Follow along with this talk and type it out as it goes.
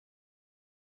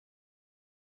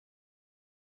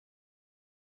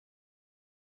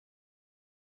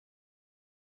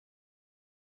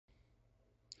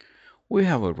We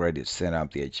have already set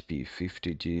up the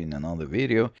HP50G in another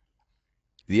video.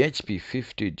 The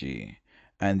HP50G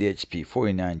and the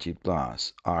HP49G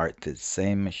Plus are the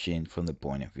same machine from the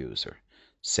point of user.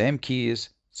 Same keys,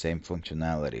 same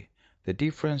functionality. The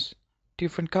difference,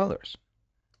 different colors.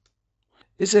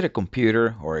 Is it a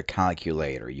computer or a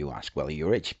calculator, you ask? Well,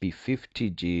 your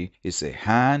HP50G is a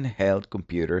handheld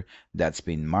computer that's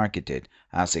been marketed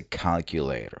as a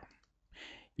calculator.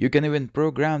 You can even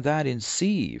program that in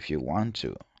C if you want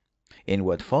to. In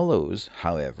what follows,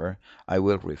 however, I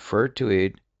will refer to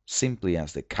it simply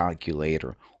as the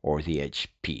calculator or the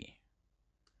HP.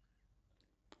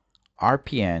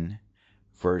 RPN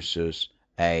versus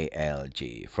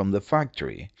ALG. From the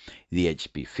factory, the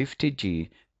HP50G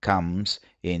comes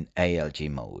in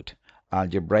ALG mode,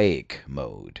 algebraic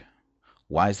mode.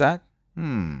 Why is that?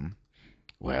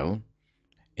 Well,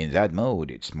 in that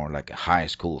mode, it's more like a high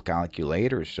school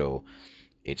calculator, so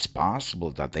it's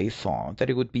possible that they thought that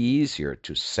it would be easier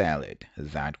to sell it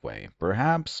that way.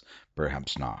 Perhaps,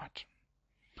 perhaps not.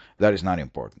 That is not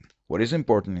important. What is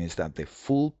important is that the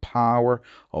full power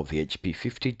of the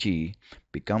HP50G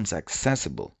becomes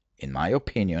accessible, in my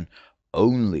opinion,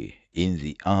 only in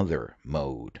the other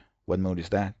mode. What mode is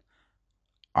that?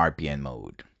 RPN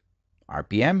mode.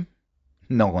 RPM?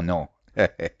 No, no.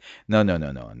 No, no,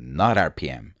 no, no. Not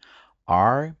RPM.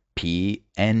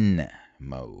 RPN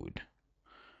mode.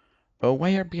 Oh,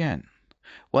 why RPN?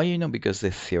 Well, because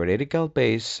the theoretical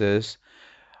basis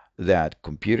that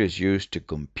computers use to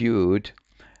compute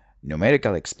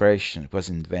numerical expressions was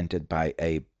invented by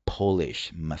a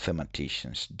Polish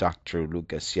mathematician, Dr.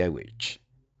 Łukasiewicz.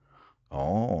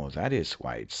 Oh, that is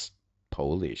why it's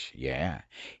Polish. Yeah,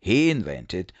 he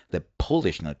invented the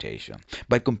Polish notation.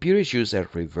 But computers use a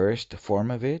reversed form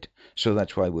of it, so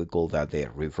that's why we call that the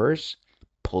reverse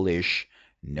Polish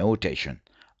notation,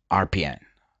 RPN.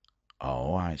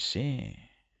 Oh, I see.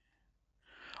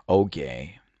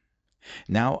 Okay.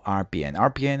 Now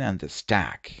RPN and the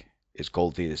stack is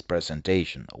called this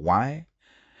presentation. Why?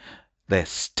 The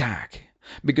stack.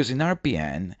 Because in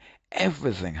RPN,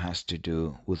 everything has to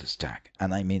do with the stack.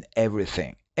 And I mean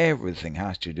everything. Everything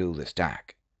has to do with the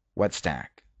stack. What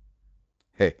stack?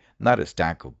 Hey, not a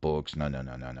stack of books. No, no,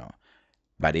 no, no, no.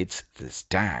 But it's the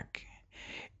stack.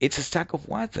 It's a stack of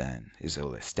what then? It's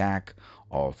a stack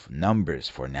of numbers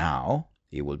for now.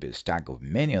 It will be a stack of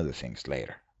many other things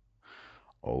later.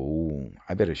 Oh,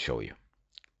 I better show you.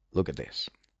 Look at this.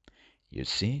 You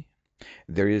see?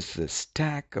 There is the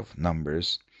stack of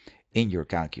numbers in your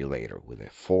calculator with a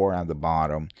 4 at the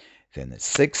bottom, then a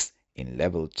 6 in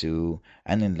level 2,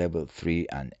 and in level 3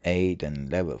 an 8, and in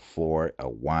level 4 a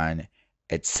 1,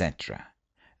 etc.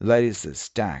 That is the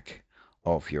stack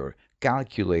of your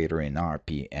calculator in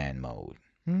RPN mode.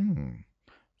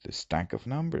 The stack of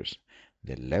numbers,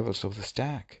 the levels of the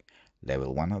stack,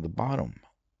 level 1 at the bottom.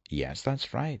 Yes,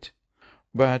 that's right.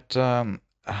 But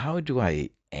how do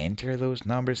I enter those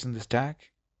numbers in the stack?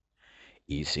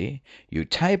 Easy. You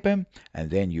type them and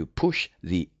then you push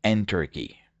the enter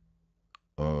key.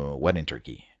 What enter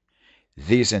key?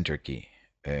 This enter key.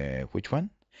 Which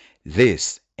one?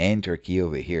 This enter key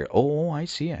over here. Oh, I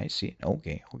see.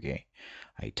 Okay.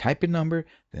 I type a number,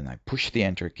 then I push the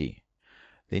enter key.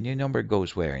 The new number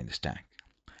goes where in the stack?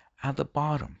 At the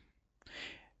bottom.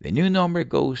 The new number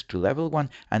goes to level 1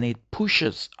 and it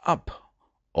pushes up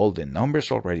all the numbers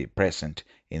already present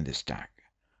in the stack.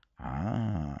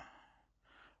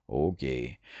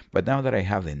 Okay. But now that I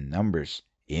have the numbers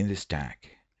in the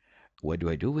stack, what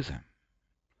do I do with them?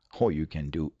 Oh, you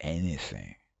can do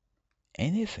anything.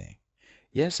 Anything.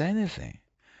 Yes, anything.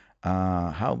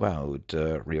 How about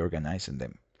reorganizing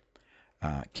them?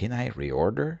 Can I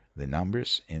reorder the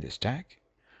numbers in the stack?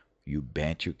 You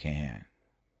bet you can.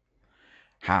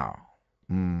 How?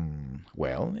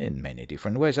 Well, in many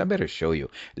different ways. I better show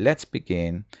you. Let's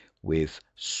begin with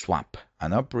swap,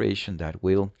 an operation that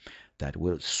will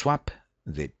swap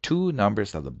the two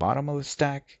numbers at the bottom of the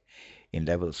stack in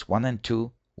levels 1 and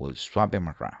 2. We'll swap them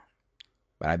around.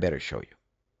 But I better show you.